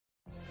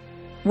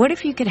What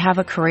if you could have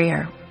a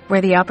career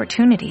where the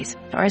opportunities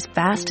are as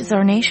vast as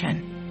our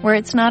nation, where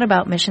it's not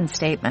about mission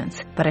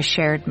statements, but a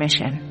shared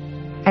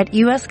mission? At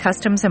U.S.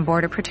 Customs and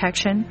Border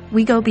Protection,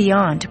 we go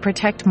beyond to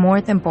protect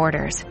more than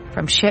borders.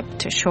 From ship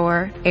to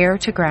shore, air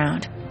to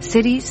ground,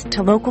 cities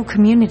to local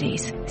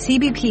communities,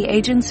 CBP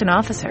agents and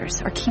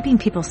officers are keeping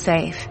people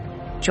safe.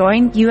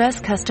 Join U.S.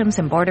 Customs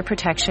and Border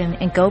Protection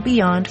and go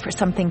beyond for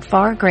something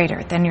far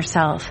greater than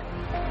yourself.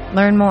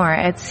 Learn more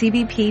at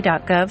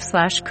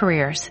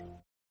cbp.gov/careers.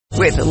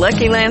 With the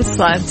Lucky Land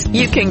Slots,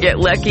 you can get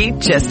lucky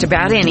just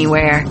about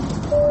anywhere.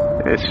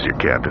 This is your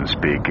captain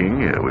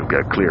speaking. We've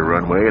got clear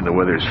runway and the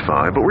weather's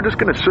fine, but we're just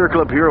going to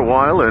circle up here a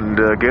while and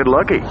get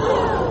lucky.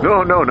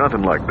 No,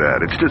 nothing like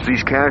that. It's just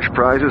these cash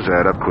prizes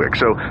add up quick.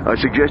 So I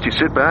suggest you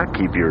sit back,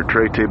 keep your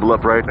tray table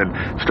upright, and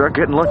start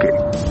getting lucky.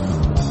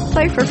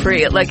 Play for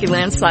free at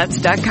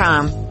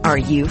LuckyLandSlots.com. Are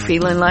you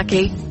feeling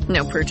lucky?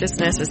 No purchase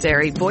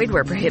necessary. Void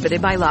where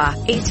prohibited by law.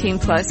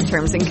 18+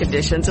 terms and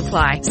conditions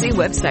apply. See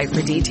website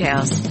for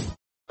details.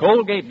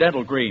 Colgate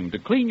Dental Cream to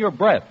clean your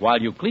breath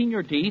while you clean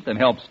your teeth and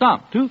help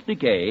stop tooth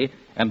decay.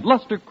 And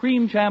Luster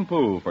Cream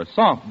Shampoo for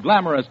soft,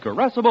 glamorous,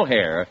 caressable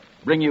hair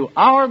bring you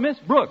Our Miss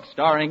Brooks,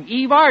 starring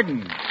Eve Arden.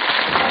 It's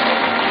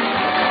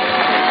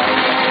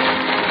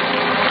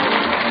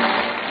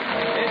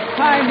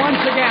time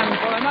once again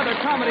for another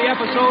comedy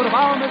episode of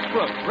Our Miss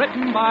Brooks,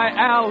 written by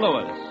Al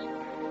Lewis.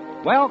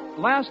 Well,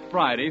 last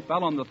Friday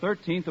fell on the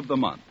 13th of the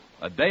month,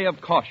 a day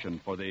of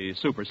caution for the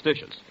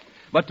superstitious.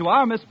 But to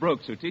our Miss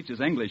Brooks, who teaches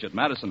English at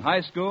Madison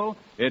High School,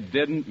 it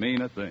didn't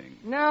mean a thing.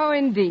 No,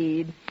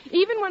 indeed.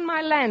 Even when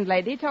my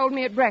landlady told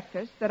me at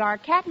breakfast that our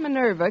cat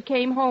Minerva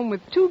came home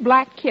with 2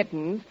 black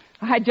kittens,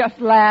 I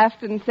just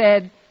laughed and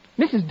said,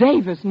 Mrs.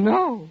 Davis,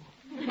 no.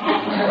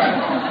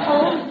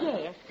 Oh,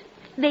 yes.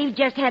 They've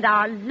just had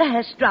our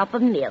last drop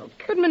of milk.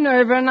 But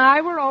Minerva and I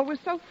were always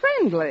so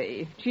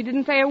friendly. She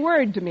didn't say a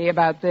word to me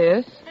about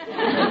this.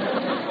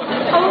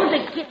 Oh, the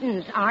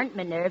kittens aren't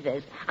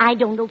Minerva's. I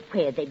don't know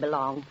where they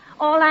belong.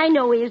 All I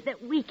know is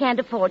that we can't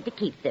afford to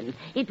keep them.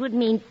 It would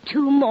mean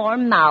 2 more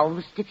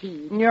mouths to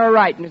feed. You're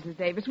right, Mrs.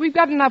 Davis. We've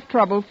got enough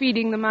trouble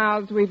feeding the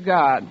mouths we've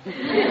got.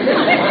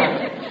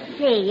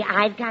 Say,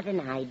 I've got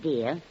an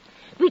idea.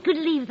 We could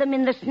leave them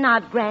in the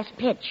Snodgrass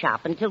pet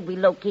shop until we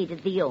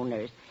located the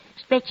owners.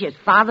 Stretch's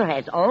father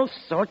has all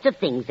sorts of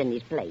things in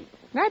his plate.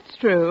 That's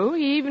true.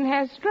 He even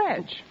has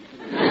Stretch.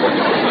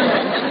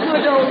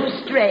 Good old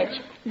Stretch.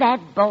 That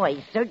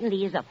boy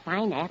certainly is a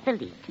fine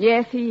athlete.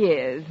 Yes, he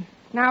is.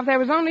 Now, if there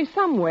was only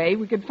some way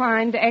we could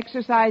find to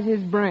exercise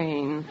his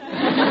brain.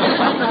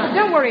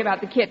 Don't worry about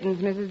the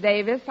kittens, Mrs.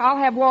 Davis. I'll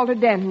have Walter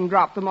Denton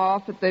drop them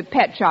off at the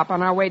pet shop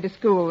on our way to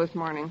school this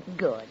morning.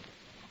 Good.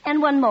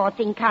 And one more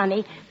thing,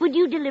 Connie. Would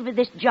you deliver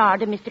this jar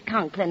to Mr.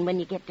 Conklin when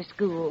you get to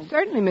school?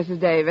 Certainly, Mrs.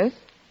 Davis.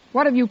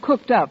 What have you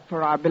cooked up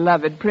for our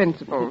beloved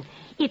principal?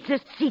 It's a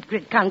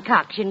secret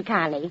concoction,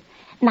 Connie.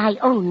 My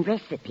own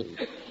recipe.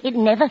 It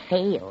never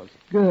fails.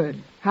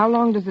 Good. How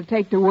long does it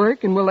take to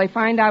work, and will they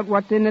find out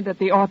what's in it at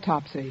the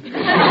autopsy?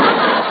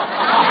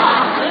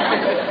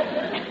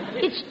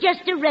 It's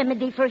just a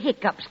remedy for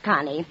hiccups,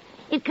 Connie.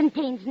 It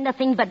contains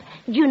nothing but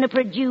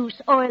juniper juice,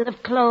 oil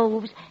of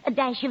cloves, a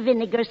dash of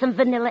vinegar, some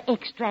vanilla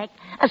extract,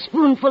 a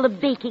spoonful of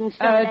baking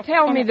soda.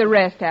 Tell me the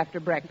rest after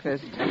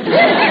breakfast.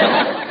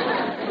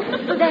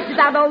 Well, that's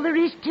about all there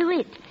is to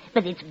it.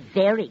 But it's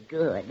very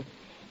good.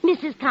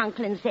 Mrs.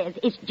 Conklin says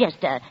it's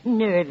just a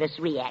nervous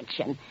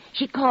reaction.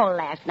 She called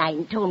last night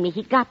and told me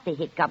he got the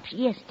hiccups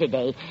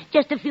yesterday,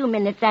 just a few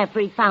minutes after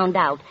he found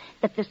out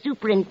that the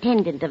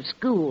superintendent of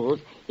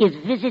schools is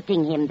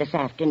visiting him this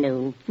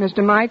afternoon.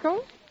 Mr.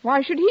 Michael?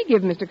 Why should he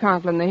give Mr.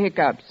 Conklin the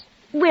hiccups?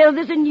 Well,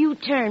 there's a new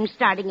term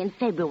starting in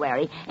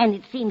February, and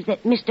it seems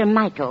that Mr.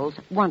 Michaels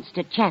wants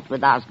to chat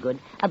with Osgood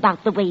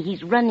about the way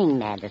he's running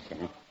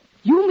Madison.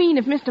 You mean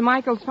if Mr.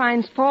 Michaels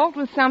finds fault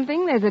with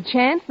something, there's a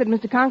chance that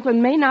Mr.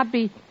 Conklin may not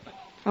be...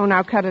 Oh,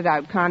 now cut it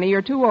out, Connie.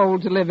 You're too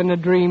old to live in a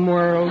dream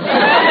world.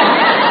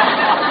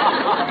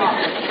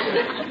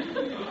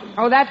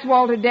 Oh, that's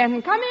Walter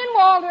Denton. Come in,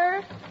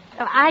 Walter.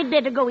 Oh, I'd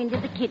better go into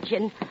the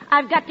kitchen.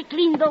 I've got to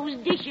clean those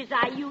dishes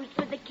I used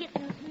for the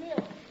kitten's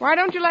milk. Why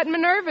don't you let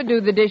Minerva do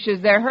the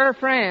dishes? They're her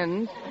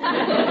friends.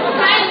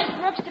 Hi, Miss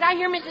Brooks. Did I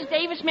hear Mrs.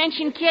 Davis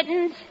mention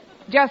kittens?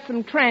 Just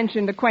some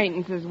transient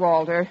acquaintances,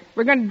 Walter.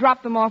 We're going to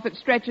drop them off at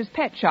Stretch's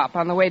pet shop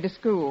on the way to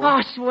school.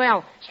 Oh,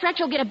 swell. Stretch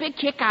will get a big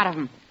kick out of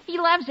them. He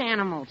loves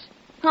animals.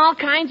 All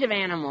kinds of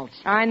animals.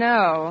 I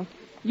know.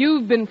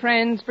 You've been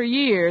friends for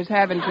years,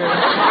 haven't you?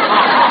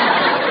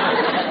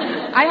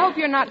 I hope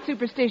you're not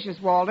superstitious,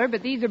 Walter,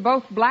 but these are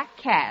both black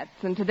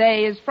cats, and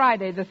today is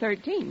Friday the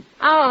 13th.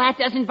 Oh, that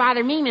doesn't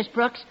bother me, Miss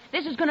Brooks.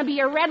 This is going to be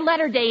a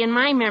red-letter day in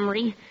my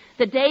memory.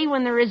 The day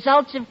when the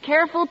results of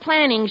careful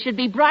planning should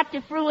be brought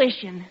to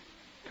fruition.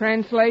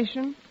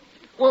 Translation?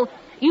 Well,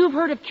 you've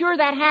heard of Cure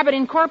That Habit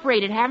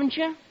Incorporated, haven't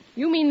you?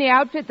 You mean the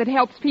outfit that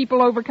helps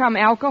people overcome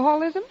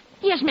alcoholism?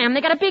 Yes, ma'am.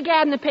 They got a big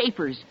ad in the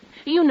papers.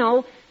 You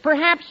know,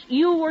 perhaps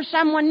you or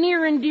someone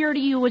near and dear to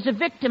you is a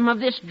victim of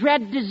this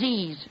dread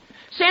disease.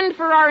 Send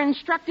for our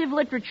instructive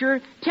literature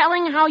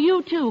telling how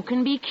you, too,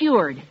 can be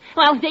cured.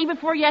 Well, day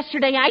before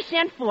yesterday, I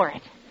sent for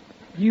it.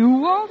 You,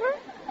 Walter?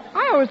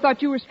 I always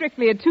thought you were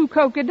strictly a 2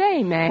 Coke a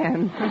day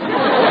man.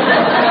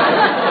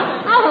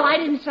 Oh, I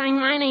didn't sign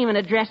my name and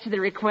address to the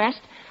request.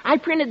 I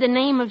printed the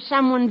name of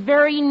someone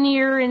very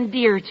near and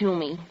dear to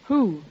me.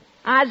 Who?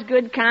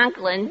 Osgood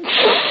Conklin.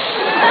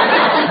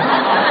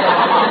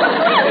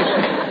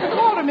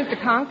 Walter,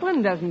 Mr.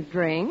 Conklin doesn't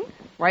drink.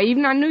 Why,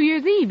 even on New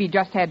Year's Eve, he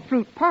just had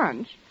fruit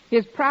punch.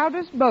 His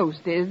proudest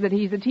boast is that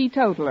he's a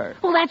teetotaler.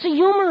 Well, that's the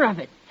humor of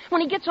it. When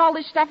he gets all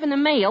this stuff in the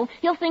mail,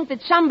 he'll think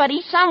that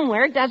somebody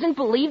somewhere doesn't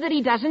believe that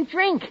he doesn't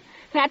drink.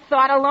 That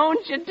thought alone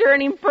should turn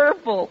him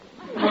purple.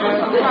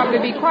 It'll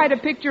probably be quite a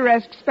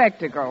picturesque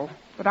spectacle.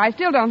 But I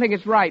still don't think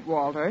it's right,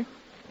 Walter.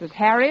 Does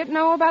Harriet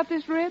know about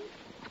this rib?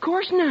 Of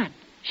course not.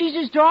 She's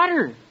his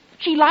daughter.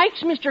 She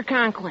likes Mr.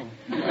 Conklin.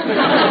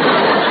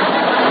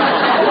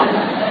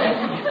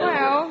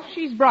 Well,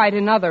 she's bright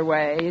in other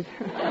ways.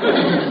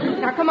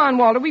 Now, come on,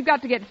 Walter. We've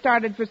got to get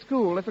started for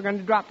school if we're going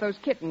to drop those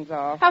kittens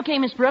off. Okay,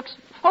 Miss Brooks.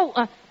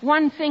 Oh,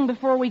 one thing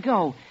before we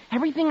go.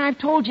 Everything I've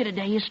told you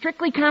today is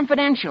strictly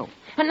confidential.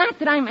 And not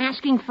that I'm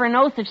asking for an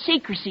oath of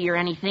secrecy or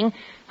anything.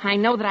 I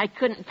know that I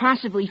couldn't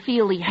possibly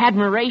feel the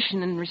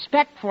admiration and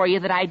respect for you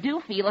that I do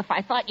feel if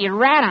I thought you'd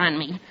rat on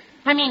me.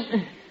 I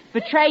mean,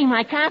 betray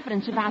my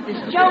confidence about this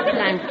joke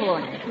that I'm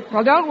pulling.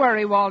 Well, don't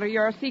worry, Walter.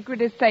 Your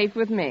secret is safe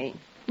with me.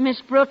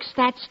 Miss Brooks,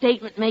 that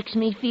statement makes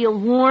me feel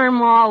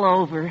warm all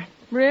over.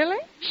 Really?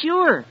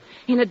 Sure.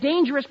 In a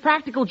dangerous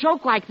practical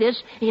joke like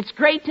this, it's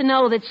great to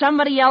know that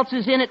somebody else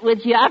is in it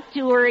with you up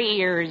to her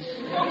ears.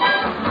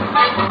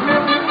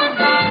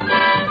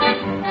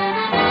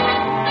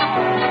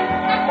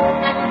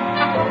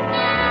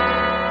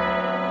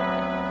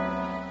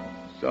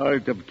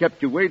 Sorry to have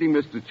kept you waiting,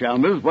 Mr.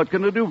 Chalmers. What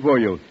can I do for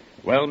you?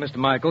 Well, Mr.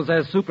 Michaels,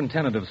 as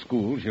superintendent of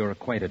schools, you're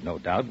acquainted, no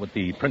doubt, with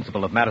the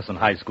principal of Madison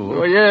High School.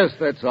 Oh, yes,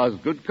 that's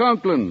Osgood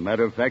Conklin.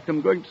 Matter of fact,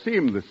 I'm going to see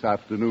him this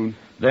afternoon.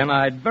 Then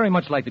I'd very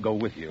much like to go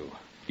with you.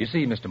 You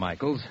see, Mr.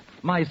 Michaels,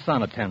 my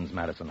son attends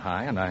Madison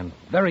High, and I'm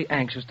very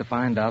anxious to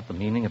find out the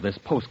meaning of this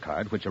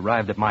postcard which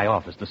arrived at my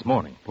office this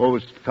morning.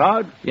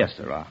 Postcard? Yes,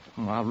 sir.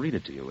 I'll read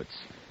it to you. It's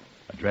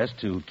addressed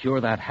to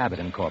Cure That Habit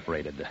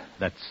Incorporated.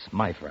 That's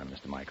my firm,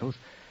 Mr. Michaels.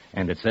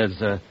 And it says,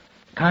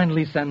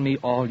 kindly send me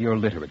all your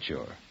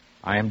literature.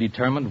 I am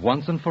determined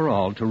once and for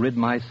all to rid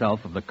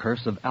myself of the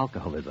curse of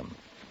alcoholism.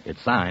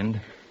 It's signed,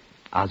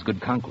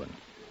 Osgood Conklin.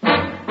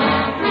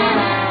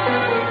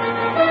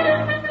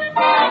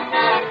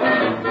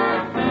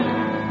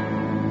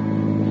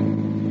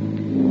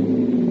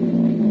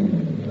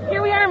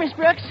 Here we are, Miss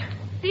Brooks.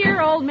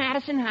 Dear old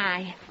Madison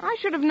High. I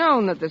should have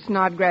known that the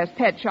Snodgrass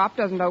Pet Shop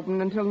doesn't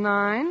open until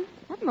 9.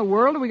 What in the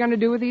world are we going to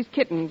do with these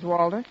kittens,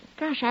 Walter?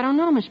 Gosh, I don't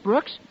know, Miss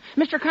Brooks.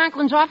 Mr.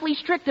 Conklin's awfully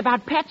strict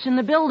about pets in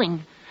the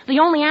building. The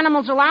only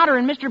animals allowed are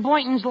in Mr.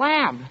 Boynton's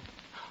lab.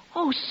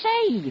 Oh,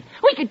 say,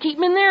 we could keep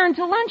them in there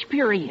until lunch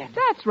period.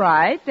 That's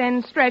right.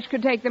 Then Stretch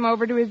could take them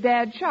over to his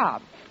dad's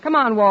shop. Come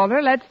on, Walter,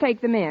 let's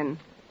take them in.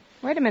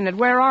 Wait a minute,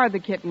 where are the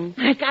kittens?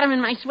 I got them in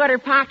my sweater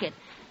pocket.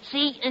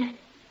 See,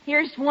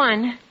 here's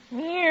one.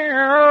 And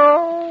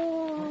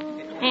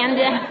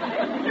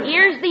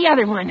here's the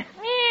other one.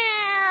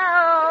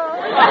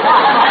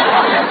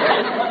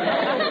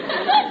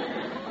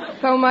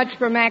 So much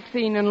for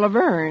Maxine and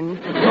Laverne.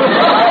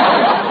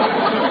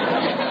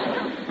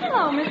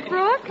 Hello, Miss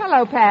Brooks.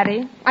 Hello,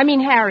 Patty. I mean,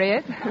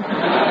 Harriet.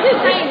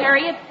 Hey,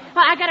 Harriet.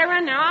 Well, I gotta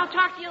run now. I'll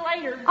talk to you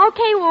later.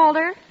 Okay,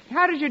 Walter.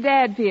 How does your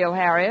dad feel,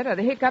 Harriet? Are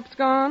the hiccups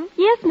gone?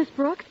 Yes, Miss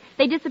Brooks.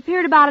 They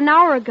disappeared about an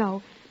hour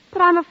ago.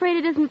 But I'm afraid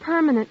it isn't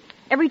permanent.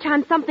 Every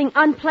time something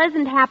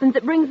unpleasant happens,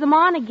 it brings them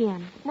on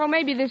again. Well,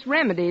 maybe this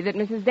remedy that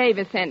Mrs.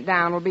 Davis sent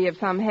down will be of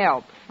some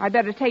help. I'd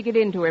better take it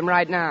into him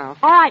right now.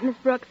 All right, Miss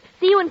Brooks.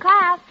 See you in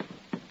class.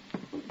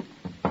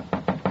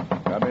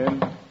 Come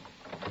in.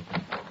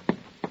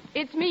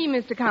 It's me,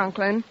 Mr.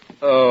 Conklin.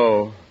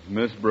 Oh,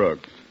 Miss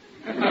Brooks.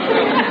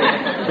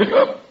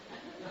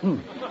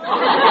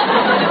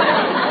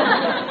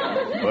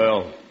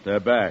 Well, they're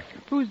back.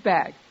 Who's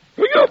back?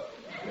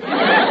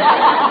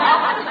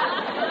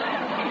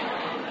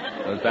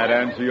 Does that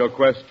answer your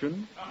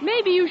question?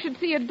 Maybe you should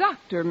see a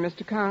doctor,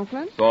 Mr.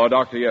 Conklin. Saw a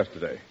doctor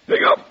yesterday.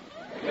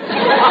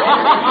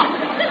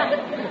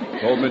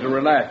 Told me to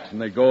relax, and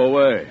they go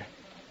away.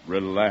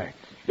 Relax.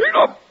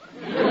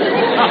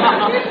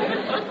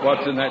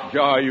 What's in that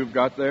jar you've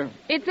got there?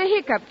 It's a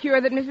hiccup cure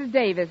that Mrs.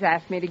 Davis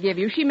asked me to give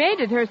you. She made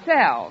it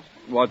herself.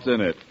 What's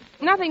in it?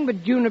 Nothing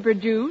but juniper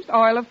juice,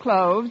 oil of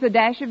cloves, a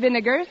dash of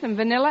vinegar, some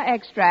vanilla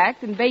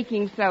extract, and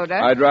baking soda.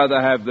 I'd rather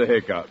have the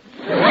hiccup.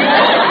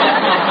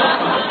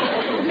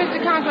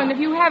 Mr. Conklin, if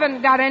you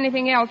haven't got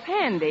anything else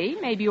handy,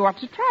 maybe you ought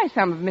to try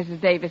some of Mrs.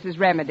 Davis's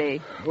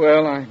remedy.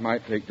 Well, I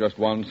might take just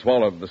one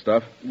swallow of the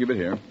stuff. Give it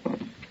here.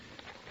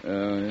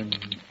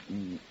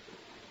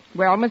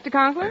 Well, Mr.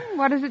 Conklin,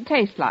 what does it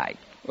taste like?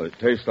 Well, it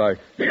tastes like...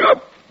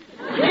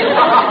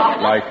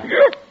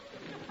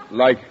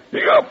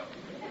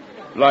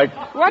 Like...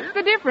 What's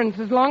the difference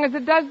as long as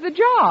it does the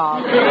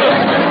job?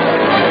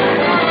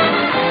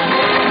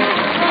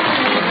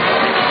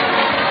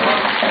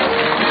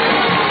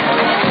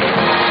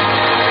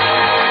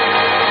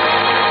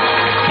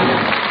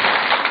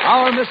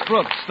 Our Miss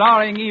Brooks,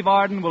 starring Eve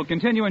Arden, will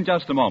continue in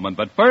just a moment.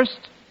 But first,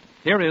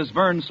 here is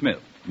Vern Smith.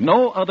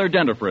 No other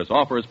dentifrice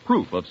offers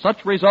proof of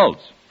such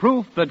results.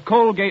 Proof that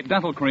Colgate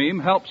Dental Cream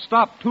helps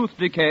stop tooth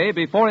decay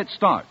before it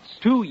starts.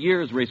 2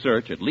 years'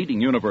 research at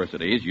leading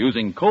universities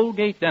using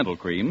Colgate Dental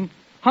Cream,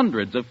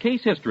 hundreds of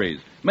case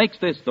histories, makes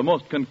this the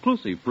most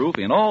conclusive proof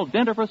in all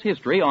dentifrice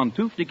history on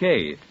tooth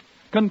decay.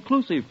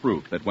 Conclusive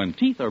proof that when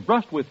teeth are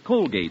brushed with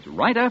Colgate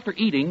right after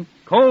eating,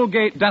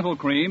 Colgate Dental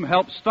Cream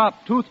helps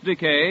stop tooth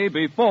decay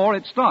before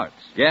it starts.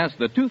 Yes,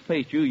 the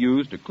toothpaste you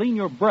use to clean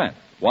your breath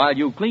while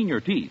you clean your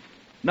teeth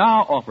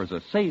now offers a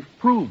safe,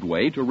 proved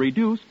way to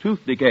reduce tooth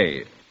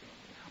decay.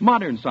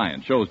 Modern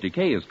science shows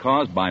decay is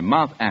caused by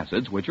mouth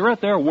acids, which are at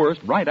their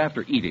worst right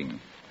after eating.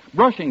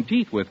 Brushing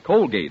teeth with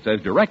Colgate as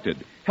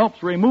directed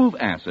helps remove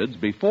acids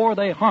before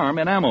they harm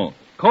enamel.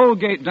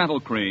 Colgate Dental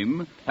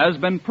Cream has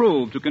been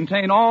proved to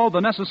contain all the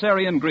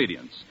necessary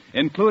ingredients,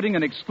 including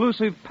an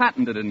exclusive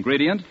patented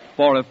ingredient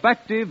for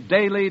effective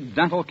daily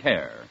dental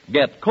care.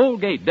 Get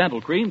Colgate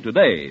Dental Cream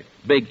today.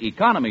 Big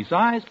economy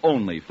size,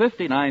 only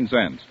 59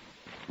 cents.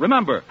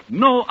 Remember,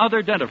 no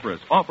other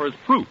dentifrice offers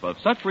proof of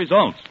such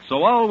results.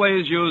 So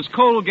always use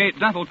Colgate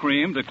Dental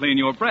Cream to clean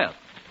your breath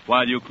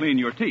while you clean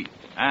your teeth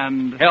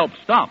and help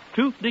stop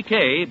tooth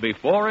decay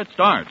before it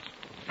starts.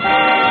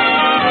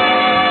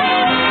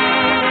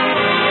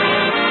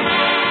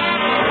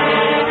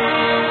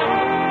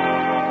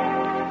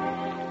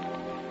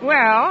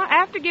 Well,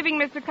 after giving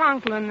Mr.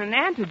 Conklin an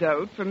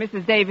antidote for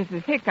Mrs.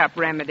 Davis's hiccup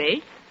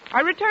remedy,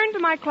 I returned to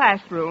my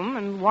classroom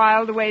and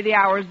whiled away the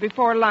hours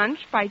before lunch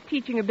by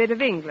teaching a bit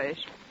of English.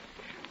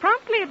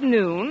 Promptly at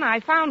noon, I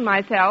found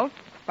myself,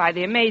 by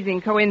the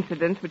amazing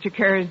coincidence which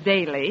occurs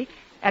daily,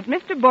 at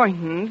Mr.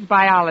 Boynton's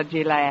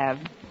biology lab.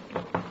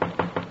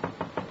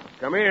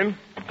 Come in.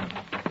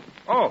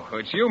 Oh,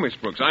 it's you, Miss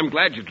Brooks. I'm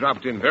glad you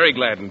dropped in. Very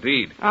glad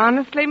indeed.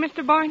 Honestly,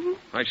 Mr. Boynton?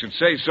 I should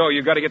say so.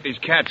 You've got to get these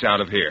cats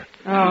out of here.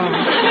 Oh.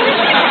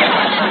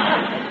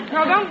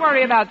 No, don't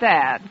worry about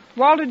that.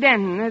 Walter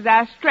Denton has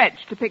asked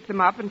Stretch to pick them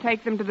up and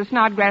take them to the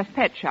Snodgrass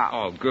Pet Shop.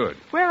 Oh, good.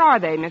 Where are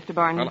they, Mr.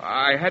 Boynton? Well,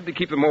 I had to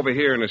keep them over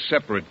here in a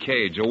separate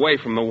cage, away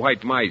from the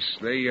white mice.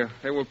 They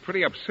were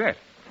pretty upset.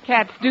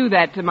 Cats do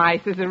that to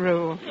mice, as a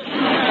rule.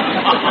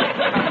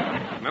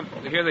 Well,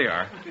 here they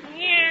are.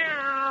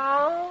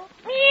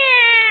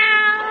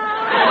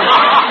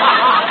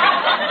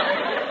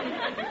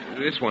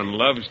 This one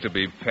loves to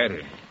be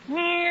petted.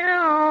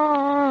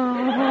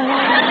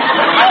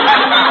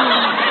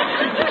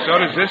 So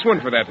does this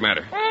one, for that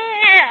matter.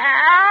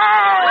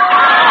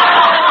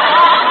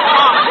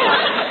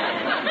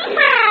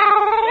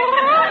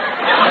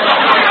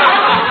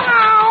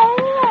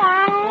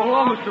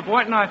 Hello, Mr.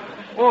 Boynton.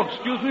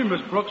 Excuse me,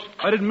 Miss Brooks.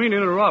 I didn't mean to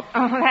interrupt.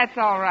 Oh, that's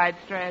all right,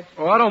 Stretch.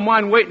 Oh, I don't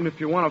mind waiting if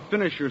you want to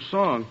finish your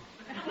song.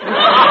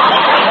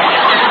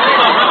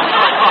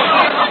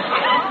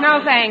 No,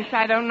 thanks.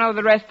 I don't know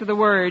the rest of the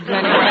words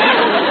anyway.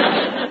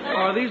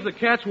 Are these the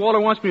cats Walter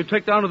wants me to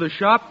take down to the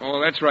shop? Oh,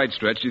 that's right,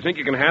 Stretch. Do you think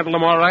you can handle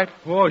them all right?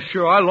 Oh,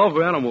 sure. I love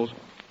animals.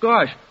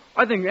 Gosh,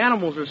 I think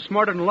animals are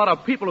smarter than a lot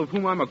of people of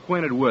whom I'm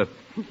acquainted with.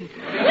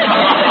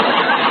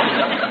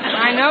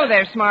 I know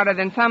they're smarter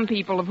than some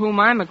people of whom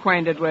I'm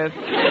acquainted with.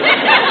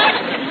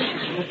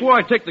 Before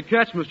I take the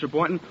cats, Mr.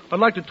 Boynton, I'd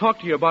like to talk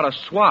to you about a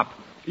swap.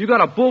 You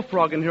got a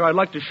bullfrog in here I'd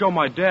like to show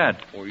my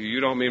dad. Oh, you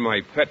don't mean my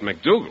pet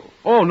McDougal?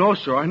 Oh, no,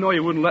 sir. I know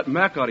you wouldn't let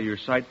Mac out of your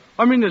sight.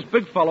 I mean this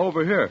big fella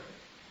over here.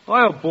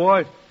 Hiya,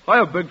 boy.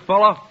 Hiya, big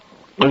fella.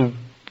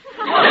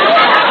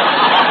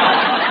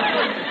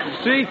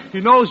 See? He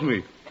knows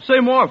me. Say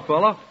more,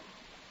 fella.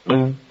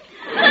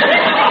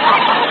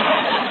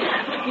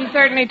 He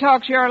certainly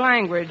talks your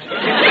language.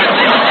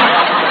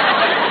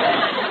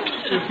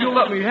 If you'll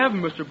let me have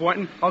him, Mr.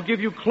 Boynton, I'll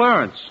give you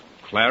Clarence.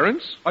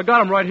 Clarence? I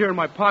got him right here in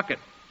my pocket.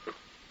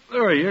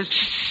 There he is.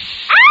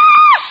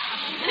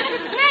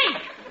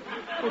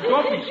 Oh,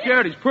 don't be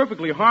scared. He's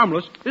perfectly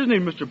harmless. Isn't he,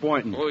 Mr.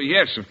 Boynton? Oh,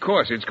 yes, of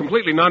course. It's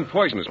completely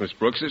non-poisonous, Miss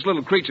Brooks. This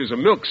little creature's a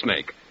milk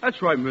snake.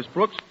 That's right, Miss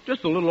Brooks.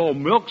 Just a little old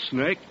milk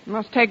snake.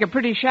 Must take a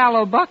pretty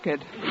shallow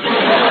bucket.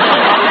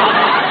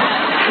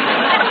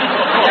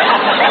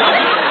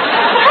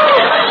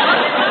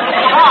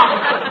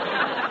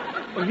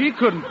 Well, he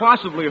couldn't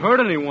possibly hurt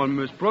anyone,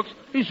 Miss Brooks.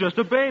 He's just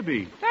a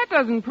baby. That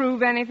doesn't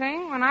prove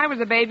anything. When I was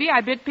a baby,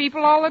 I bit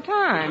people all the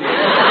time.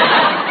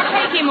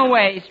 Take him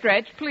away,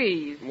 Stretch,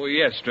 please. Well,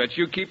 yes, Stretch.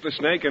 You keep the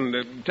snake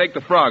and take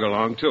the frog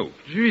along, too.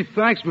 Gee,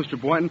 thanks, Mr.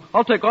 Boynton.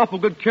 I'll take awful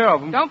good care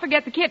of him. Don't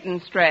forget the kitten,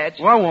 Stretch.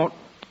 Well, I won't.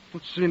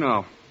 Let's see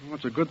now. Well,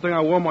 it's a good thing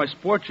I wore my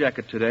sport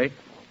jacket today.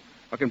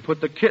 I can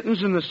put the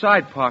kittens in the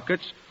side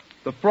pockets,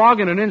 the frog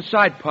in an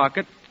inside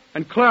pocket,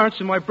 and Clarence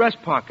in my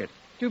breast pocket.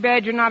 Too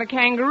bad you're not a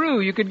kangaroo.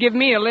 You could give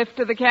me a lift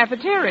to the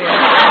cafeteria.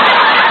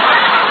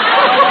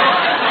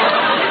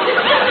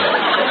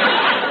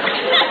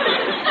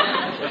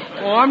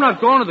 Oh, I'm not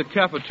going to the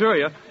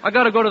cafeteria. I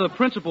got to go to the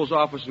principal's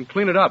office and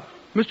clean it up.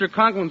 Mr.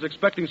 Conklin's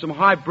expecting some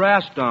high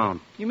brass down.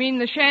 You mean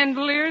the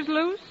chandelier's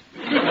loose?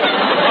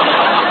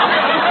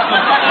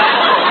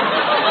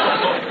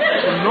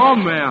 No,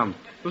 ma'am.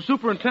 The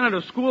superintendent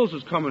of schools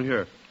is coming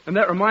here. And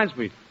that reminds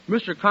me,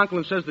 Mr.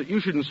 Conklin says that you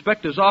should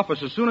inspect his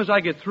office as soon as I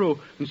get through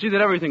and see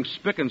that everything's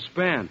spick and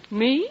span.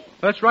 Me?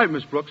 That's right,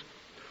 Miss Brooks.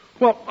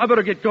 Well, I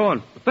better get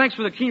going. Thanks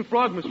for the keen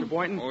frog, Mr.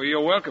 Boynton. Oh,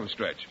 you're welcome,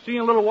 Stretch. See you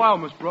in a little while,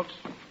 Miss Brooks.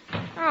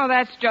 Oh,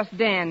 that's just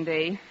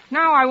dandy.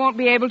 Now I won't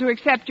be able to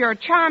accept your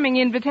charming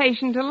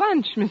invitation to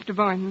lunch, Mr.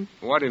 Boynton.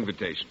 What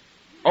invitation?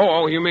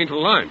 Oh, you mean to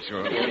lunch?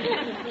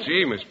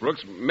 Gee, Miss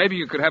Brooks, maybe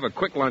you could have a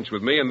quick lunch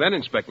with me and then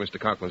inspect Mr.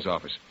 Conklin's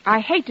office.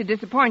 I hate to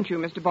disappoint you,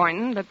 Mr.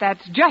 Boynton, but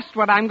that's just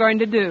what I'm going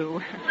to do.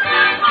 There.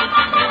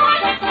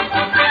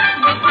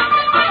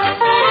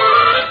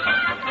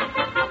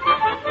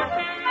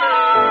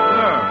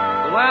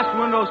 The last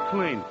window's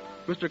clean.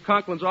 Mr.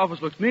 Conklin's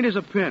office looks neat as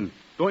a pin.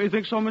 Don't you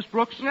think so, Miss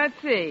Brooks? Let's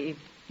see.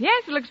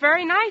 Yes, it looks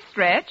very nice,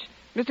 Stretch.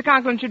 Mr.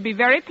 Conklin should be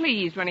very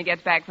pleased when he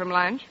gets back from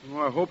lunch.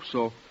 Oh, I hope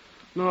so.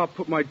 Now I'll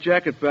put my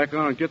jacket back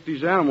on and get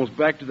these animals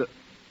back to the...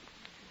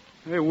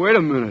 Hey, wait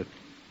a minute.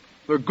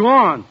 They're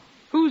gone.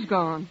 Who's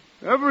gone?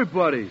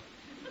 Everybody.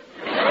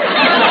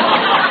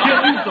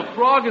 Kittens, the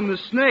frog, and the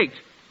snake.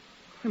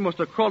 They must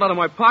have crawled out of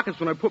my pockets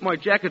when I put my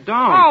jacket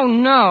down. Oh,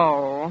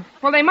 no.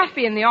 Well, they must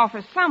be in the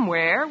office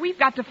somewhere. We've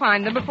got to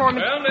find them before...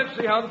 Well, let's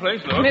see how the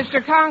place looks.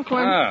 Mr.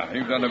 Conklin.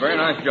 You've done a very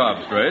nice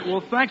job, Stretch.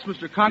 Well, thanks,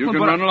 Mr. Conklin, You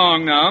can but... run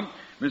along now.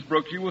 Miss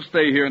Brooks, you will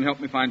stay here and help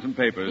me find some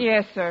papers.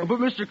 Yes, sir. But,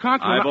 Mr.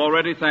 Conklin... I've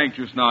already thanked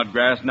you,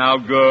 Snodgrass. Now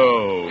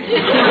go.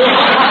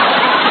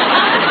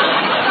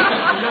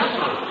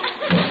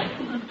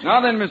 Now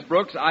then, Miss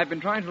Brooks, I've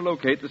been trying to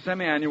locate the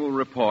semi-annual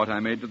report I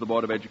made to the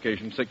Board of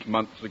Education 6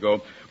 months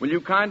ago. Will you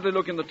kindly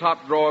look in the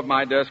top drawer of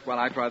my desk while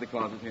I try the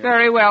closet here?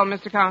 Very well,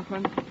 Mr.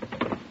 Conklin.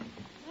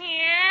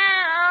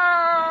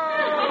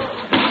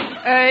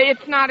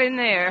 It's not in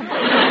there.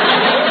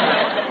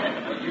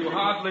 You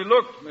hardly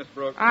looked, Miss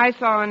Brooks. I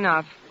saw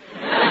enough.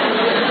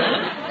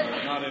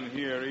 Not in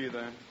here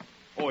either.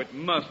 Oh, it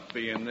must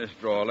be in this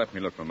drawer. Let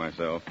me look for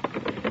myself.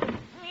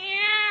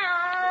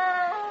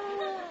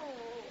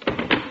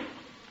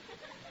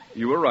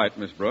 You were right,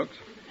 Miss Brooks.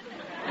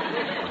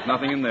 There's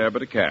nothing in there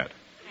but a cat.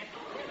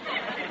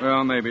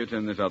 Well, maybe it's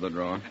in this other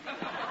drawer.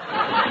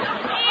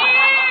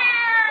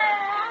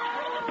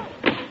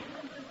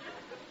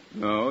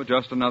 No,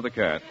 just another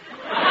cat.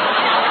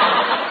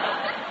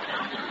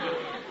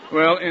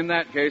 Well, in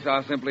that case,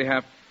 I'll simply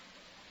have...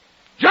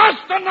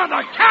 Just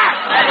another cat!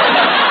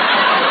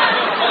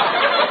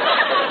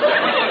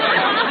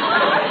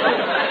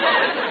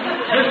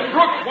 Miss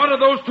Brooks, what are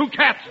those two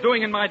cats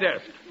doing in my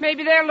desk?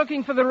 Maybe they're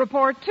looking for the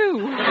report, too.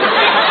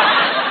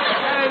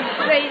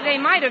 They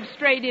might have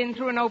strayed in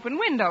through an open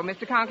window,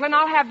 Mr. Conklin.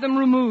 I'll have them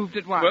removed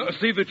at once. Well,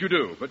 see that you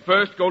do. But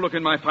first, go look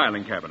in my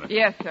filing cabinet.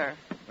 Yes, sir.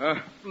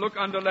 Look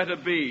under letter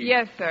B.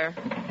 Yes, sir.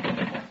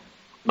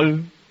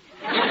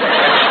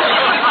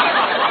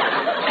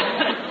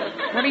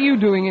 What are you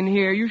doing in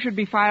here? You should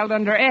be filed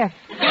under F.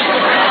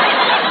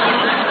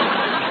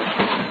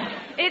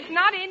 It's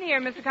not in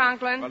here, Mr.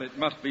 Conklin. Well, it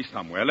must be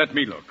somewhere. Let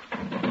me look.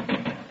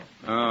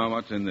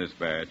 What's in this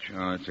batch?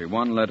 Let's see.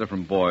 One letter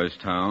from Boys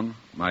Town.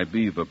 My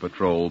Beaver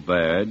Patrol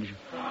badge.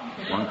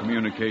 One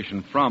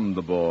communication from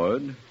the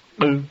board.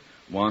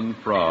 One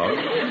frog.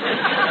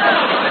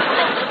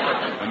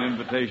 An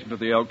invitation to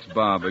the Elks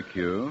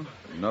barbecue.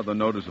 Another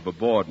notice of a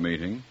board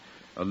meeting.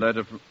 A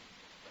letter from...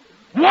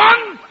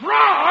 One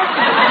frog!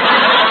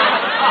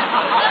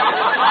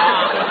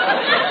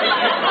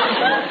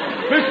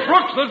 Miss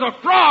Brooks, there's a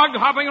frog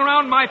hopping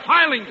around my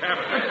filing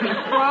cabinet.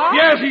 Frog?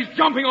 Yes, he's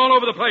jumping all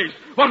over the place.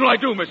 What'll I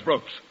do, Miss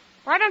Brooks?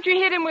 Why don't you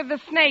hit him with the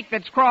snake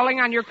that's crawling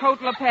on your coat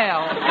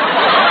lapel?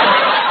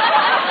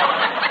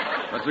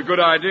 That's a good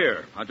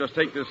idea. I'll just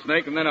take this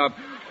snake and then I'll...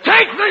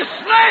 Take this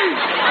snake!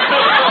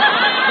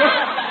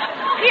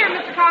 Here,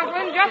 Mr.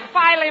 Conklin, just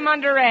file him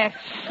under F.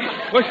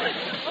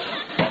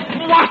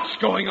 What's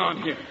going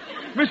on here?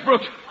 Miss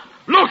Brooks,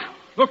 look!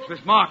 Look,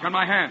 this mark on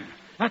my hand.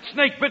 That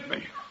snake bit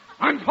me.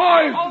 I'm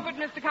poisoned. Oh, but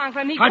Mr.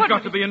 Conklin, he I've couldn't...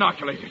 got to be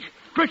inoculated.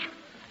 Quick,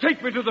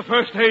 take me to the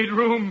first aid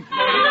room.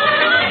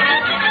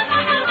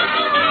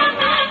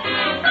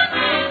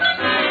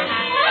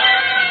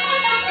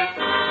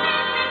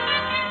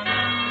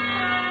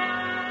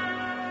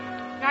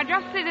 Now,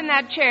 just sit in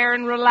that chair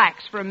and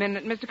relax for a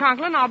minute, Mr.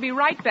 Conklin. I'll be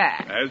right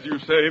back. As you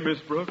say, Miss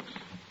Brooks.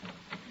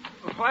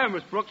 Hiya,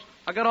 Miss Brooks.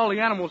 I got all the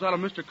animals out of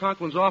Mr.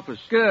 Conklin's office.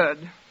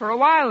 Good. For a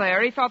while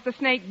there, he thought the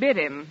snake bit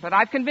him, but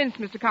I've convinced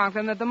Mr.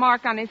 Conklin that the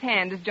mark on his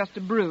hand is just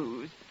a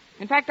bruise.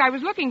 In fact, I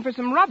was looking for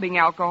some rubbing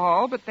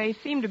alcohol, but they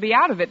seem to be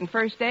out of it in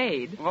first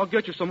aid. Well, I'll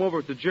get you some over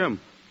at the gym.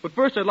 But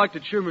first, I'd like to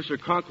cheer Mr.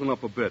 Conklin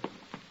up a bit.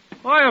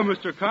 Hiya,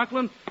 Mr.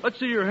 Conklin. Let's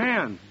see your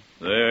hand.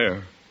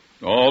 There.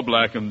 All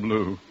black and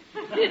blue.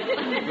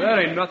 That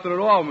ain't nothing at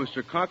all,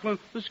 Mr. Conklin.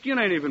 The skin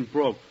ain't even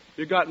broke.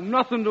 You got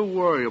nothing to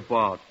worry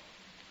about.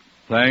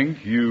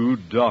 Thank you,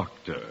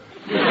 Doctor.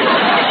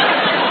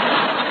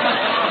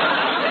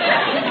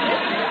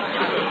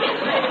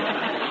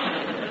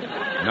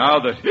 Now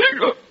that...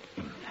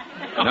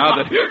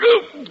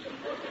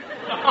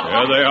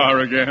 There they are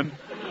again.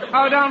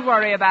 Oh, don't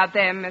worry about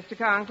them, Mr.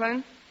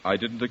 Conklin. I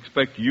didn't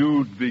expect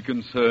you'd be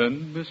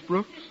concerned, Miss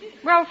Brooks.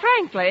 Well,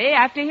 frankly,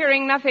 after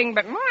hearing nothing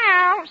but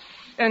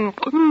and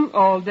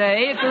all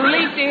day. It's a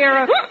relief to hear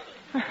a...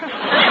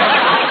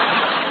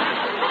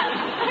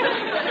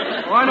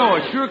 Oh, I know.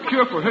 A sure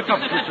cure for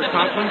hiccups, Mr.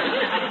 Conklin.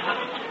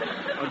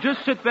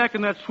 Just sit back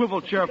in that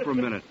swivel chair for a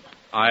minute.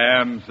 I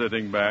am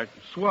sitting back.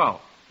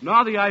 Swell.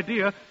 Now the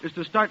idea is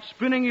to start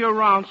spinning you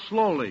around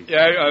slowly.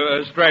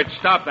 Yeah, Stretch,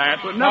 stop that.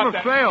 But never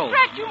fails.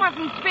 Stretch, you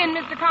mustn't spin,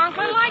 Mr.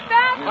 Conklin, like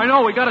that. I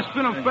know. We got to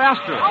spin them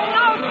faster. Oh,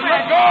 no, Stretch.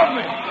 Let go of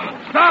me.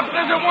 Stop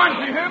this at once,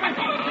 you hear me?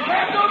 You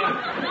can't do this.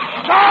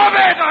 Stop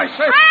it, I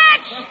say.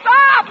 Stretch,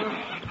 stop!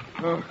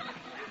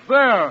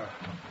 There.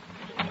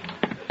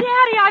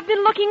 Daddy, I've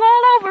been looking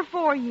all over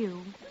for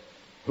you.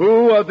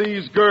 Who are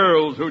these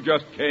girls who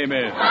just came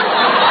in?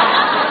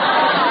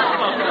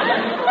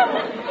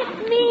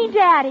 It's me,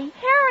 Daddy.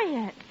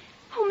 Harriet.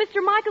 Oh,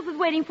 Mr. Michaels is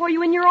waiting for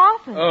you in your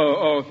office.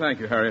 Oh, thank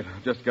you, Harriet.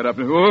 Just get up.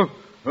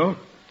 Oh,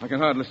 I can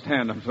hardly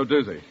stand. I'm so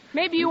dizzy.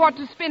 Maybe you ought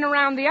to spin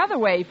around the other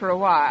way for a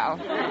while.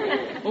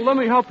 Well, let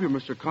me help you,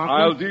 Mr. Conklin.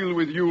 I'll deal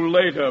with you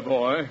later,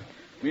 boy.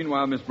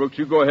 Meanwhile, Miss Brooks,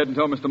 you go ahead and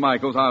tell Mr.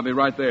 Michaels I'll be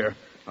right there.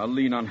 I'll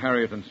lean on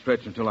Harriet and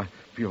Stretch until I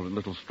feel a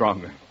little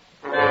stronger.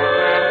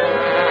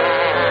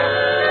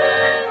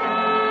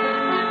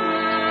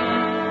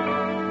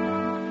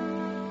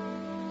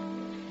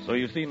 So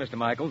you see, Mr.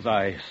 Michaels,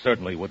 I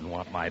certainly wouldn't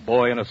want my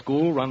boy in a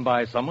school run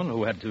by someone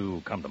who had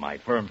to come to my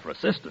firm for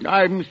assistance.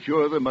 I'm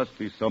sure there must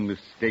be some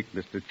mistake,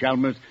 Mr.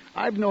 Chalmers.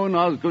 I've known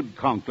Osgood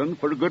Conklin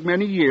for a good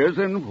many years,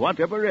 and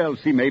whatever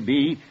else he may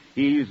be,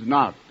 he's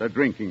not a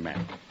drinking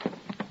man.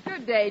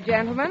 Good day,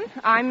 gentlemen.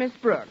 I'm Miss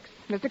Brooks.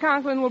 Mr.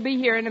 Conklin will be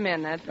here in a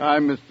minute.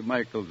 I'm Mr.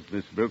 Michaels,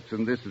 Miss Brooks,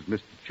 and this is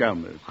Mr.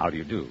 Chalmers. How do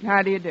you do?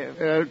 How do you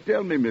do?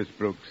 Tell me, Miss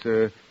Brooks,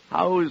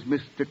 how is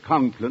Mr.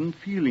 Conklin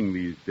feeling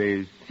these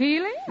days?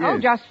 Feeling? Yes. Oh,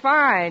 just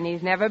fine.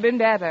 He's never been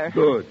better.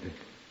 Good.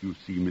 You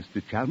see,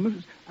 Mr.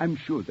 Chalmers, I'm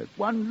sure that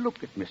one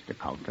look at Mr.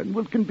 Conklin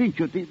will convince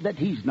you that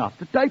he's not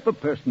the type of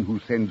person who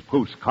sends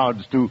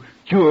postcards to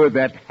Cure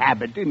That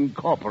Habit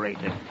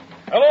Incorporated.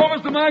 Hello,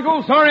 Mr.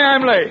 Michaels. Sorry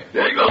I'm late.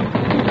 There you go.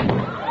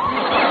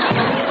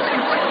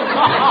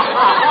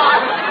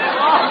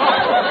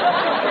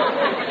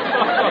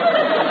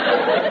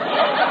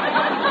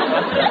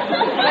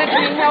 Let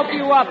me help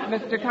you up,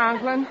 Mr.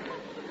 Conklin.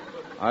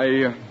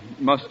 I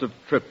must have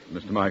tripped,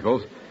 Mr.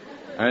 Michaels.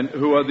 And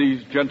who are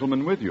these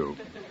gentlemen with you?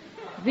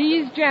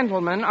 These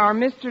gentlemen are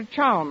Mr.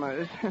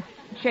 Chalmers.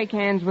 Shake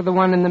hands with the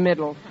one in the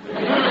middle.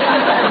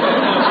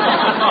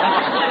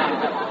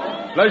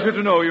 Pleasure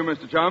to know you,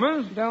 Mr.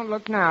 Chalmers. Don't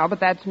look now, but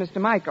that's Mr.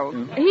 Michaels.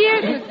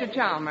 Here's Mr.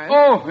 Chalmers.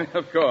 Oh,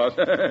 of course.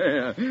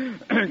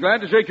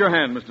 Glad to shake your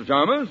hand, Mr.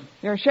 Chalmers.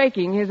 You're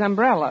shaking his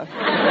umbrella.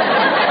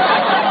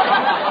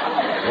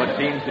 What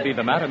seems to be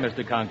the matter,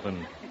 Mr.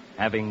 Conklin?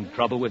 Having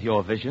trouble with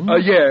your vision?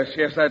 Yes,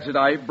 that's it.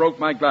 I broke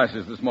my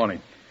glasses this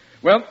morning.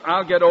 Well,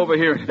 I'll get over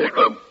here and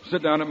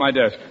sit down at my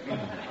desk.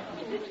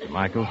 Mr.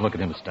 Michaels, look at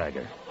him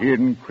stagger.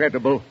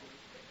 Incredible.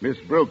 Miss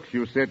Brooks,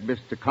 you said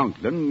Mr.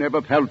 Conklin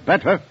never felt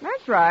better.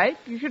 That's right.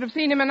 You should have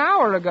seen him an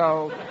hour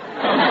ago.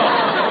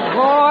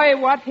 Boy,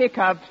 what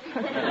hiccups.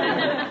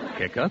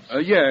 Hiccups?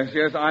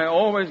 Yes. I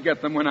always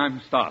get them when I'm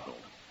startled.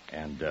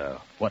 And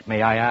what,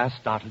 may I ask,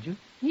 startled you?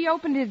 He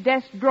opened his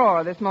desk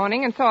drawer this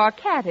morning and saw a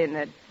cat in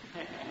it.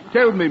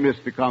 Tell me,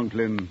 Mr.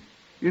 Conklin,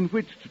 in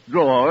which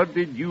drawer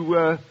did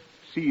you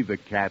see the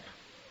cat?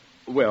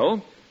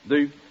 Well,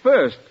 the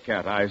first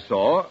cat I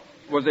saw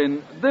was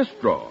in this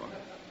drawer.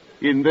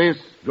 In this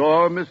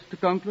drawer, Mr.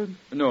 Conklin?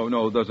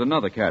 No, there's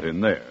another cat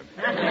in there.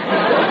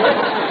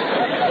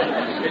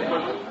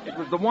 It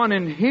was the one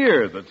in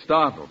here that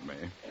startled me.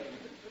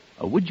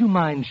 Would you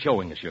mind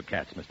showing us your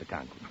cats, Mr.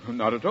 Conklin?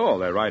 Not at all.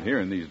 They're right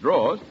here in these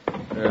drawers.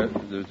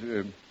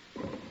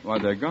 Why,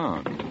 they're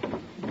gone.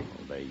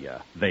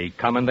 They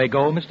come and they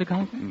go, Mr.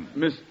 Conklin?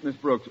 Miss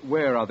Brooks,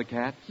 where are the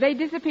cats? They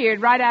disappeared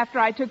right after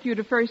I took you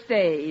to first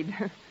aid.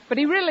 But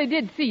he really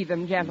did see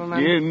them,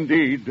 gentlemen.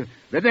 Indeed.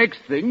 The next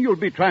thing you'll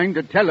be trying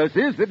to tell us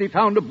is that he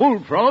found a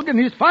bullfrog in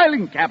his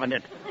filing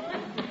cabinet.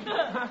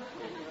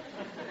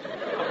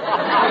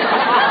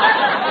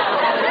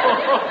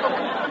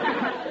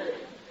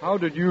 How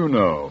did you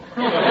know?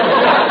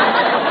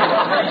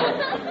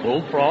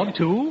 Bullfrog,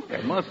 too?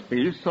 There must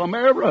be some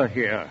error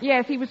here.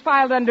 Yes, he was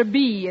filed under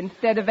B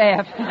instead of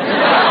F.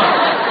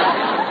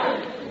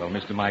 Well,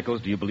 Mr.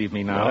 Michaels, do you believe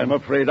me now? I'm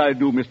afraid I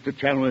do, Mr.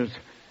 Chalmers.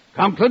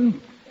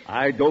 Conklin,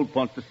 I don't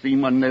want to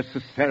seem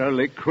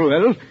unnecessarily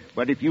cruel,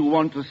 but if you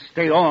want to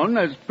stay on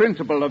as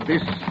principal of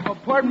this... Oh,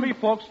 pardon me,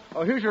 folks.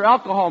 Here's your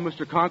alcohol,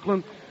 Mr.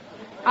 Conklin.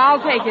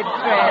 I'll take it,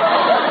 Fred.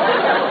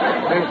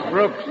 Miss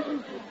Brooks,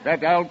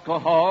 that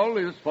alcohol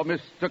is for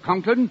Mr.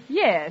 Conklin?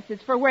 Yes,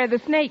 it's for where the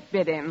snake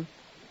bit him.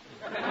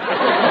 Snake?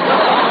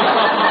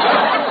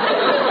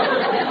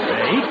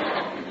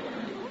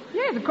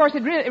 Yes, of course,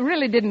 it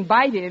really didn't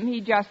bite him.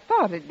 He just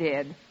thought it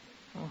did.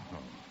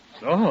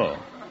 Oh,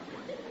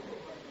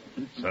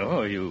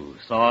 so you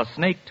saw a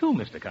snake, too,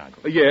 Mr.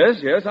 Conklin?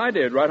 Yes, I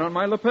did, right on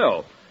my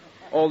lapel.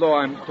 Although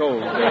I'm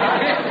told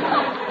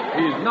that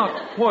he's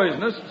not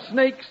poisonous,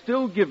 snakes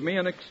still give me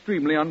an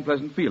extremely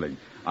unpleasant feeling.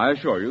 I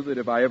assure you that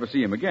if I ever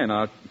see him again,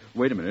 I'll...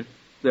 Wait a minute.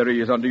 There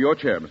he is under your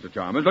chair, Mr.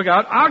 Chalmers. Look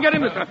out. I'll get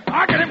him, mister.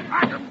 I'll get him.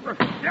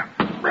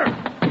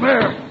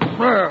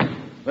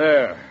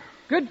 There.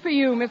 Good for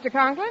you, Mr.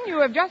 Conklin.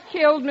 You have just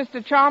killed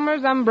Mr.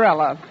 Chalmers'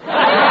 umbrella.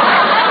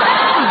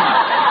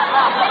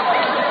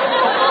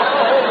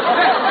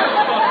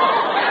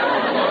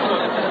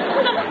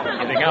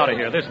 Getting out of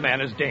here. This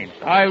man is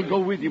dangerous. I'll go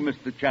with you,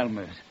 Mr.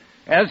 Chalmers.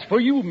 As for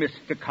you,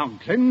 Mr.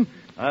 Conklin,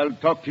 I'll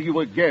talk to you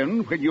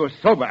again when you're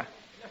sober.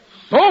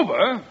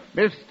 Sober?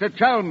 Mr.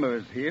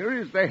 Chalmers here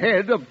is the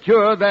head of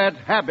Cure That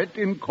Habit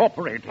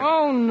Incorporated.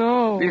 Oh,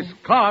 no. This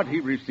card he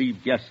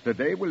received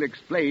yesterday will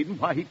explain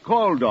why he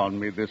called on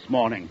me this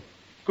morning.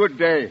 Good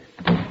day.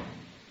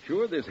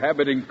 Cure This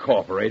Habit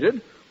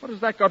Incorporated? What has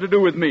that got to do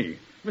with me?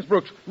 Miss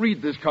Brooks,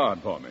 read this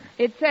card for me.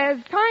 It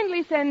says,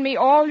 kindly send me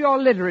all your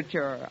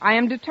literature. I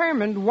am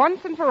determined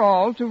once and for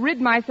all to rid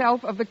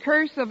myself of the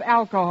curse of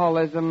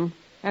alcoholism.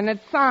 And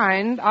it's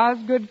signed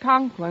Osgood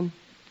Conklin.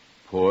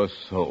 Poor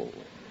soul.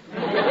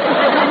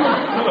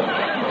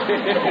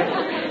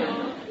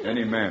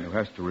 Any man who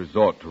has to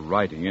resort to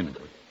writing in it.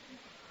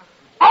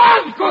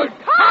 Osgood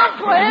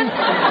Conklin!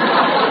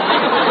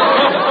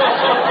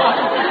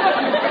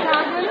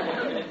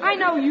 I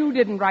know you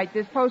didn't write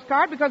this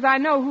postcard because I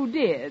know who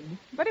did.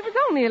 But it was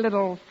only a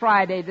little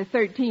Friday the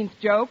 13th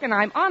joke, and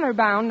I'm honor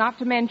bound not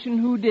to mention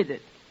who did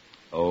it.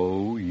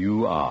 Oh,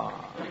 you are.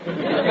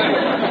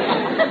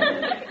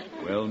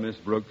 Well, Miss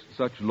Brooks,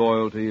 such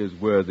loyalty is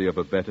worthy of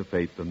a better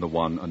fate than the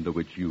one under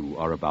which you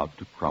are about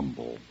to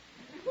crumble.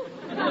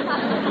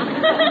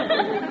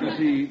 You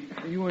see,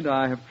 you and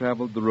I have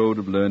traveled the road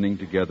of learning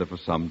together for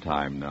some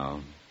time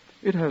now.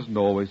 It hasn't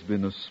always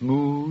been a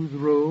smooth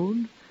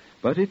road,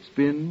 but it's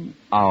been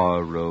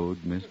our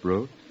road, Miss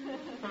Brooks.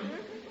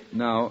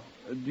 Now,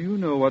 do you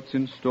know what's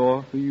in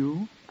store for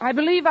you? I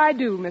believe I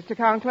do, Mr.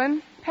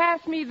 Conklin.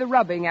 Pass me the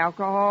rubbing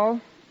alcohol.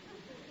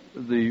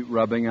 The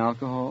rubbing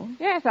alcohol?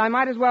 Yes, I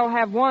might as well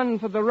have one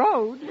for the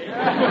road. Eve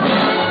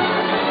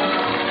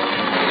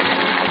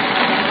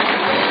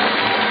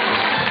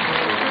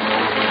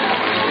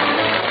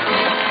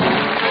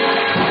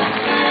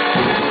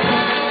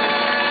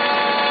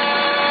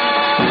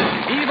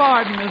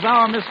Arden as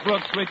our Miss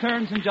Brooks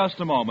returns in just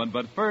a moment,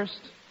 but first...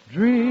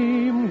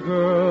 Dream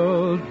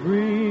girl,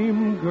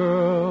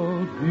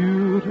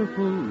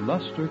 beautiful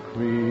luster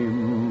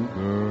cream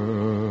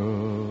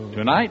girl.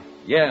 Tonight,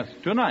 yes,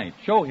 tonight,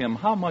 show him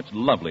how much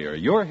lovelier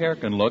your hair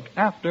can look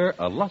after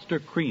a Luster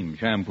Cream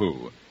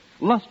shampoo.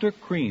 Luster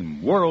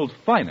Cream, world's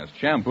finest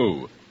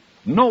shampoo.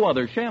 No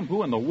other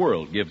shampoo in the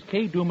world gives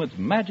Kay Daumit's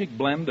magic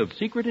blend of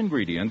secret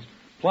ingredients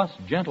plus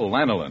gentle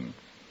lanolin.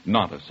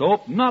 Not a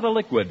soap, not a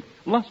liquid.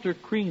 Luster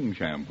Cream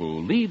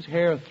shampoo leaves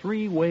hair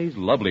 3 ways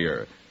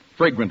lovelier.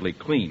 Fragrantly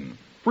clean,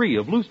 free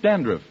of loose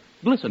dandruff,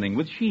 glistening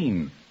with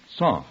sheen,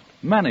 soft,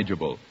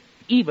 manageable.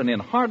 Even in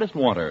hardest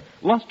water,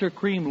 Luster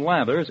Cream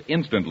lathers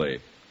instantly.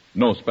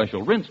 No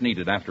special rinse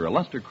needed after a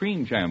Luster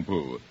Cream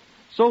shampoo.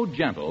 So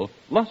gentle,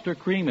 Luster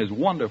Cream is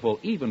wonderful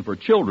even for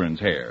children's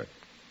hair.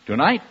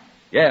 Tonight,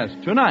 yes,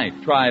 tonight,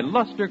 try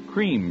Luster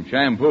Cream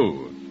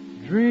shampoo.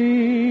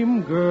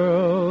 Dream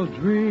girl,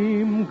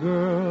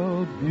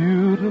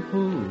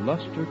 beautiful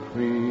luster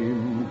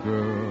cream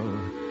girl.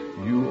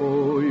 You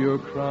owe your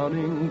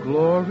crowning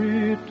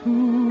glory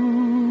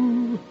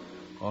to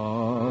a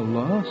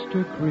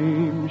Luster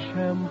Cream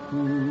shampoo.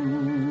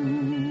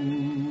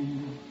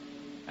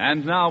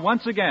 And now,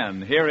 once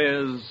again, here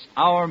is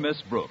our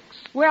Miss Brooks.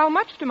 Well,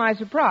 much to my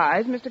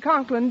surprise, Mr.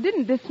 Conklin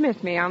didn't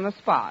dismiss me on the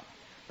spot.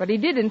 But he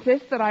did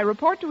insist that I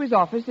report to his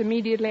office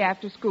immediately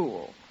after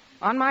school.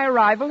 On my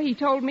arrival, he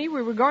told me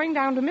we were going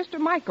down to Mr.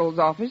 Michael's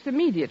office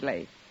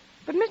immediately.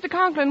 But, Mr.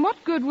 Conklin,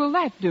 what good will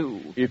that do?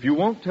 If you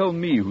won't tell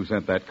me who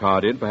sent that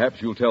card in, perhaps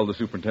you'll tell the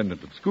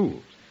superintendent of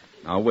schools.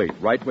 Now, wait,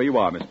 right where you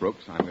are, Miss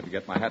Brooks. I'm going to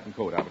get my hat and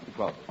coat out of the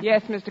closet.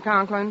 Yes, Mr.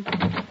 Conklin.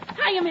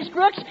 Hiya, Miss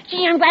Brooks.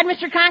 Gee, I'm glad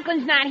Mr.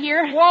 Conklin's not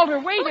here. Walter,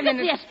 wait a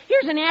minute. Look at this.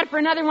 Here's an ad for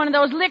another one of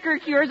those liquor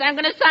cures I'm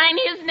going to sign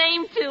his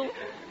name to.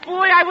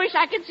 Boy, I wish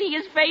I could see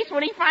his face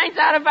when he finds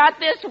out about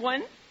this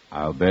one.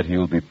 I'll bet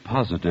he'll be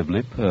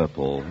positively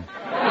purple.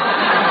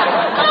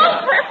 Oh,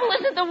 purple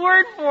isn't the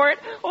word for it.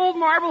 Old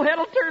Marblehead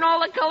will turn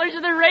all the colors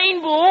of the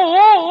rainbow.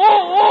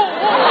 Oh.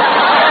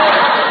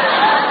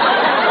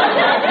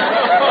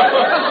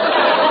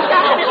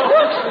 Miss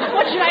Brooks,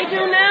 what should I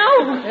do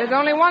now? There's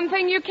only one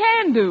thing you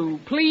can do.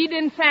 Plead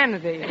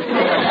insanity.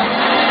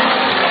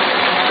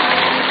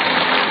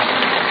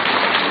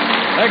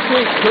 Next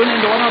week, tune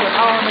into another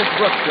Our Miss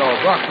Brooks show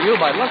brought to you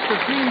by Luster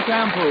Cream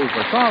Shampoo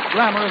for soft,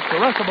 glamorous,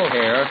 caressable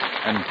hair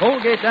and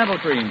Colgate Dental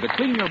Cream to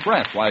clean your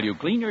breath while you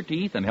clean your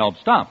teeth and help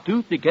stop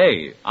tooth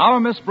decay. Our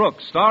Miss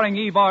Brooks, starring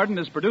Eve Arden,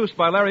 is produced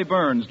by Larry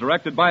Burns,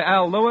 directed by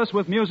Al Lewis,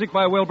 with music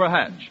by Wilbur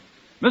Hatch.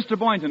 Mr.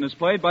 Boynton is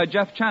played by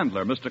Jeff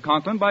Chandler, Mr.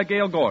 Conklin by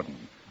Gail Gordon.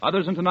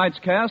 Others in tonight's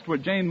cast were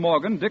Jane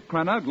Morgan, Dick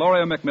Crenna,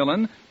 Gloria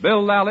McMillan,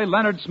 Bill Lally,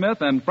 Leonard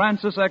Smith, and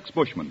Francis X.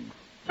 Bushman.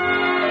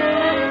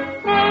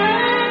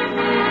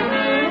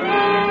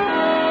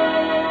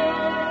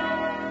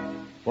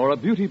 For a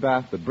beauty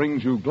bath that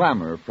brings you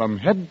glamour from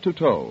head to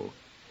toe,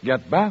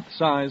 get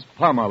bath-size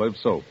Palmolive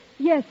soap.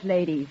 Yes,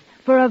 ladies,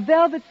 for a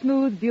velvet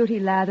smooth beauty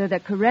lather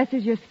that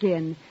caresses your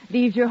skin,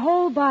 leaves your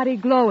whole body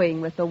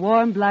glowing with the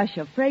warm blush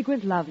of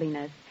fragrant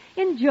loveliness.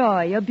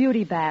 Enjoy a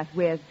beauty bath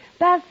with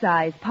Bath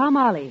Size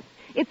Palmolive.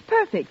 It's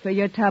perfect for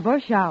your tub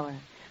or shower.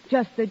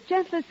 Just the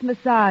gentlest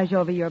massage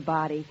over your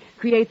body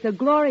creates a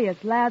glorious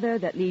lather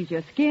that leaves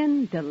your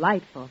skin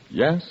delightful.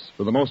 Yes,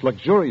 for the most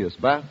luxurious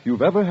bath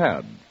you've ever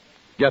had.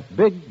 Get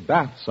big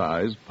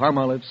bath-size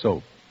Palmolive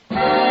soap.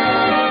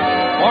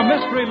 For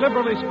mystery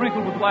liberally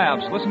sprinkled with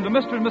laughs, listen to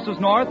Mr. and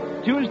Mrs. North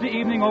Tuesday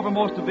evening over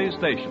most of these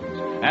stations.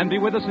 And be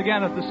with us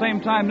again at the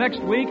same time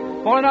next week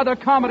for another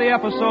comedy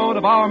episode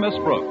of Our Miss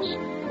Brooks.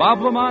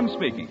 Bob Lamont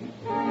speaking.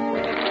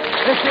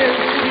 This is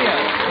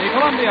CBS, the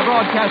Columbia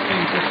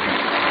Broadcasting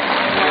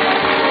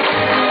System.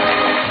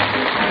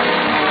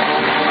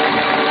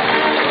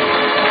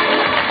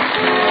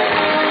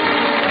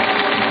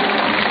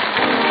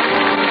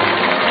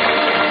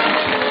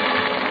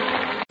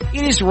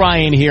 It is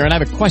Ryan here, and I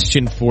have a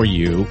question for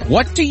you.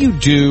 What do you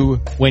do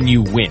when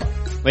you win?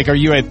 Like, are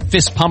you a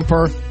fist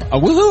pumper, a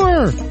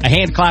woohooer, a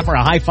hand clapper,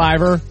 a high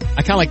fiver?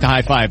 I kind of like the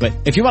high five, but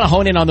if you want to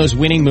hone in on those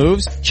winning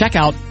moves, check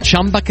out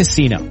Chumba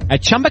Casino.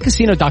 At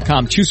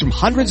ChumbaCasino.com, choose from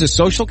hundreds of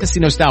social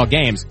casino-style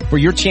games for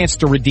your chance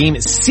to redeem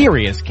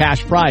serious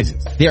cash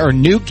prizes. There are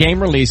new game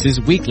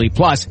releases weekly,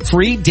 plus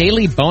free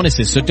daily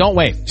bonuses, so don't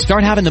wait.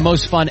 Start having the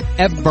most fun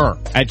ever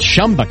at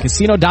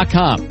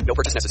ChumbaCasino.com. No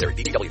purchase necessary.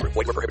 VGW Group.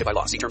 Void where prohibited by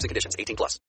law. See terms and conditions. 18+.